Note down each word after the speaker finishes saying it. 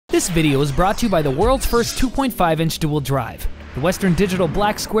This video is brought to you by the world's first 2.5-inch dual drive. The Western Digital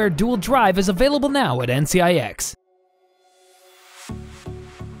Black Square dual drive is available now at NCIX.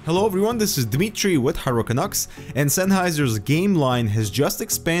 Hello everyone, this is Dimitri with Haro Canucks, and Sennheiser's game line has just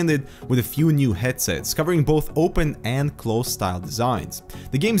expanded with a few new headsets, covering both open and closed style designs.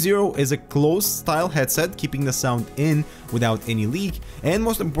 The Game Zero is a closed style headset, keeping the sound in without any leak, and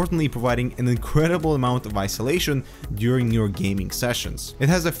most importantly providing an incredible amount of isolation during your gaming sessions. It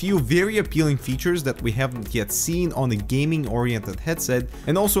has a few very appealing features that we haven't yet seen on a gaming oriented headset,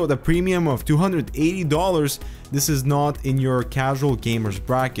 and also at a premium of $280, this is not in your casual gamer's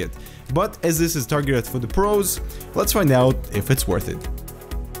bracket. But as this is targeted for the pros, let's find out if it's worth it.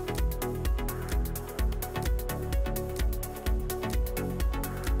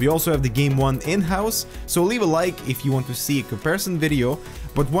 We also have the Game 1 in-house, so leave a like if you want to see a comparison video.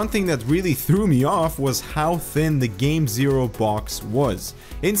 But one thing that really threw me off was how thin the Game Zero box was.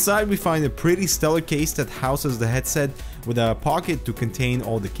 Inside we find a pretty stellar case that houses the headset with a pocket to contain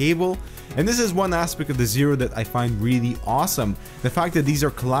all the cable. And this is one aspect of the Zero that I find really awesome, the fact that these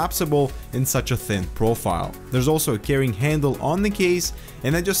are collapsible in such a thin profile. There's also a carrying handle on the case,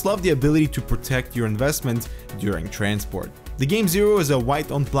 and I just love the ability to protect your investment during transport. The Game Zero is a white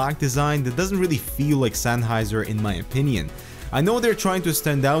on black design that doesn't really feel like Sennheiser in my opinion. I know they're trying to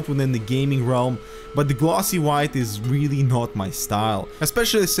stand out within the gaming realm, but the glossy white is really not my style,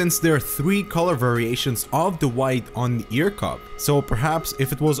 especially since there are 3 color variations of the white on the ear cup, so perhaps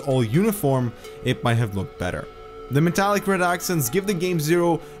if it was all uniform, it might have looked better. The metallic red accents give the Game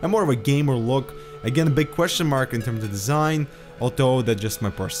Zero a more of a gamer look, again a big question mark in terms of design, although that's just my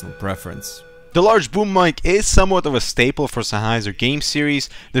personal preference. The large boom mic is somewhat of a staple for Sennheiser game series,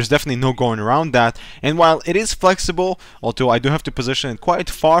 there's definitely no going around that, and while it is flexible, although I do have to position it quite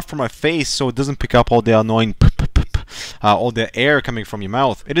far from my face so it doesn't pick up all the annoying all the air coming from your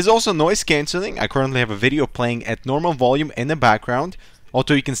mouth. It is also noise cancelling. I currently have a video playing at normal volume in the background,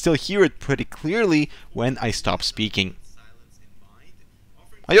 although you can still hear it pretty clearly when I stop speaking.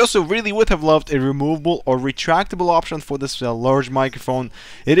 I also really would have loved a removable or retractable option for this large microphone.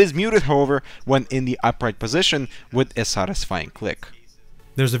 It is muted, however, when in the upright position with a satisfying click.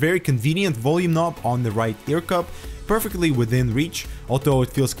 There's a very convenient volume knob on the right ear cup, perfectly within reach, although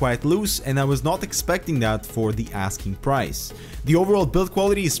it feels quite loose and I was not expecting that for the asking price. The overall build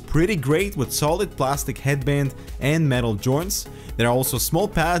quality is pretty great with solid plastic headband and metal joints. There are also small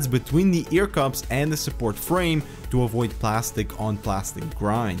pads between the ear cups and the support frame to avoid plastic on plastic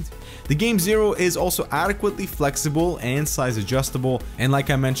grind. The Game Zero is also adequately flexible and size adjustable, and like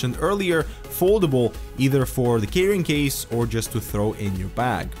I mentioned earlier, foldable either for the carrying case or just to throw in your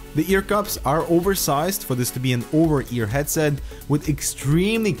bag. The ear cups are oversized for this to be an over-ear headset with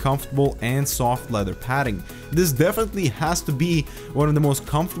extremely comfortable and soft leather padding. This definitely has to be one of the most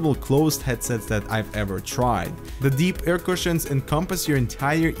comfortable closed headsets that I've ever tried. The deep ear cushions encompass your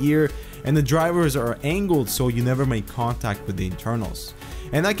entire ear, and the drivers are angled so you never make contact with the internals.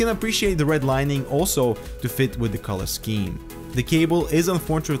 And I can appreciate the red lining also to fit with the color scheme. The cable is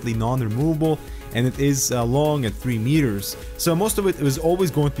unfortunately non-removable, and it is long at 3 meters, so most of it is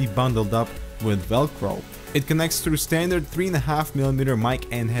always going to be bundled up with Velcro. It connects through standard 3.5mm mic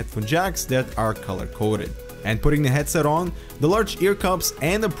and headphone jacks that are color coded. And putting the headset on, the large ear cups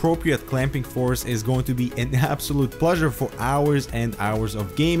and appropriate clamping force is going to be an absolute pleasure for hours and hours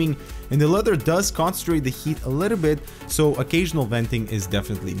of gaming, and the leather does concentrate the heat a little bit, so occasional venting is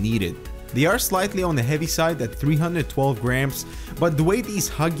definitely needed. They are slightly on the heavy side at 312 grams, but the way these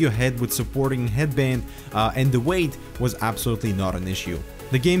hug your head with supporting headband and the weight was absolutely not an issue.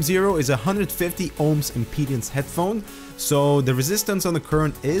 The Game Zero is a 150 ohms impedance headphone, so the resistance on the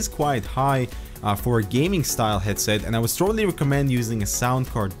current is quite high for a gaming style headset, and I would strongly recommend using a sound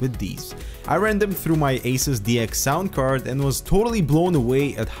card with these. I ran them through my Asus DX sound card and was totally blown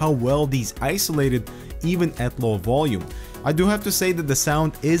away at how well these isolated even at low volume. I do have to say that the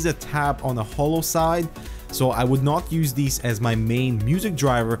sound is a tad on the hollow side, so I would not use these as my main music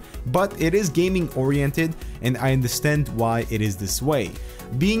driver, but it is gaming oriented and I understand why it is this way.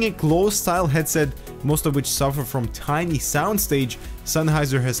 Being a closed style headset, most of which suffer from tiny soundstage,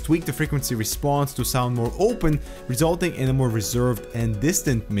 Sennheiser has tweaked the frequency response to sound more open, resulting in a more reserved and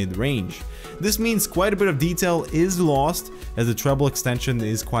distant mid-range. This means quite a bit of detail is lost, as the treble extension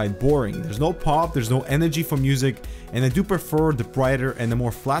is quite boring. There's no pop, there's no energy for music, and I do prefer the brighter and the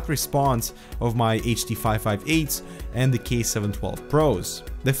more flat response of my HD558s and the K712 Pros.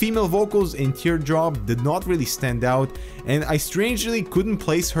 The female vocals in Teardrop did not really stand out, and I strangely couldn't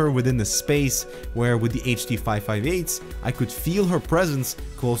place her within the space where with the HD558s I could feel her presence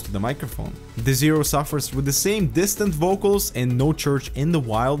close to the microphone. The Zero suffers with the same distant vocals and no church in the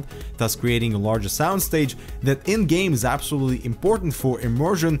wild, thus creating a larger soundstage that in-game is absolutely important for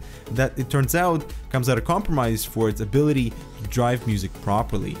immersion that it turns out comes at a compromise for its ability to drive music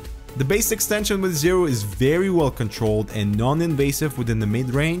properly. The bass extension with Zero is very well controlled and non-invasive within the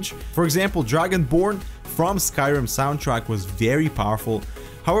mid-range. For example, Dragonborn from Skyrim soundtrack was very powerful,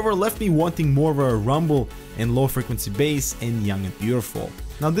 however left me wanting more of a rumble and low frequency bass in Young and Beautiful.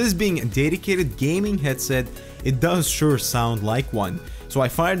 Now this being a dedicated gaming headset, it does sure sound like one. So I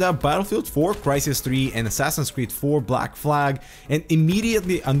fired up Battlefield 4, Crysis 3 and Assassin's Creed 4 Black Flag and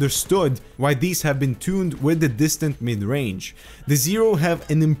immediately understood why these have been tuned with the distant mid-range. The Zero have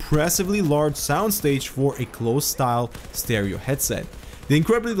an impressively large soundstage for a closed style stereo headset. The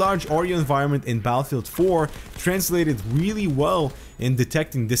incredibly large audio environment in Battlefield 4 translated really well in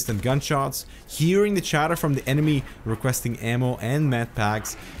detecting distant gunshots, hearing the chatter from the enemy requesting ammo and med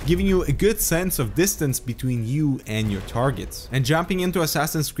packs, giving you a good sense of distance between you and your targets. And jumping into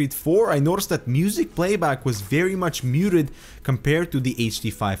Assassin's Creed 4, I noticed that music playback was very much muted compared to the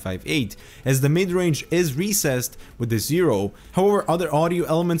HD558, as the mid-range is recessed with the Zero. However, other audio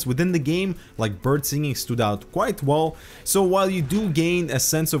elements within the game, like bird singing, stood out quite well, so while you do gain a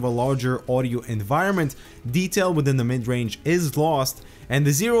sense of a larger audio environment, detail within the mid-range is lost, and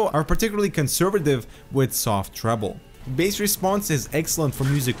the Zero are particularly conservative with soft treble. Bass response is excellent for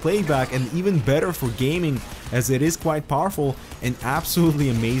music playback and even better for gaming, as it is quite powerful and absolutely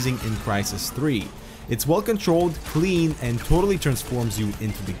amazing in Crysis 3. It's well controlled, clean, and totally transforms you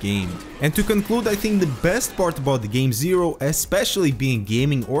into the game. And to conclude, I think the best part about the game Zero, especially being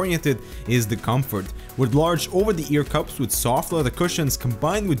gaming oriented, is the comfort. With large over-the-ear cups with soft leather cushions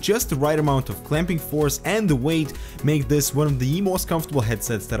combined with just the right amount of clamping force and the weight make this one of the most comfortable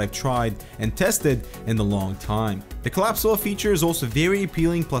headsets that I've tried and tested in a long time. The collapsible feature is also very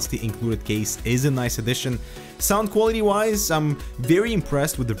appealing, plus the included case is a nice addition. Sound quality wise, I'm very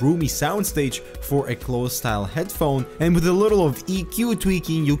impressed with the roomy soundstage for a closed style headphone, and with a little of EQ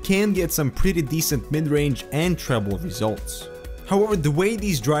tweaking you can get some pretty decent mid-range and treble results. However, the way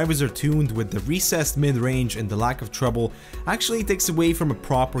these drivers are tuned with the recessed mid-range and the lack of treble actually takes away from a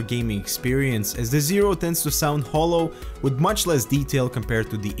proper gaming experience, as the Zero tends to sound hollow with much less detail compared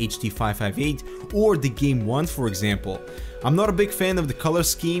to the HD558 or the Game 1 for example. I'm not a big fan of the color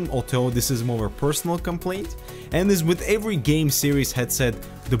scheme, although this is more of a personal complaint, and as with every game series headset,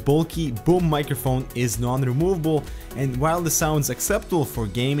 the bulky boom microphone is non-removable, and while the sound's acceptable for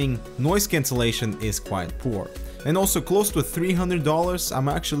gaming, noise cancellation is quite poor. And also close to $300, I'm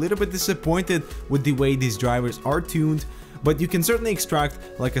actually a little bit disappointed with the way these drivers are tuned, but you can certainly extract,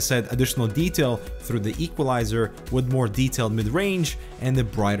 like I said, additional detail through the equalizer with more detailed mid-range and a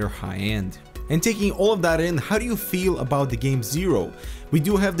brighter high-end. And taking all of that in, how do you feel about the game Zero? We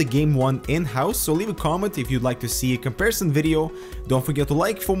do have the Game 1 in-house, so leave a comment if you'd like to see a comparison video. Don't forget to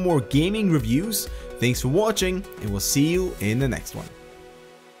like for more gaming reviews. Thanks for watching, and we'll see you in the next one.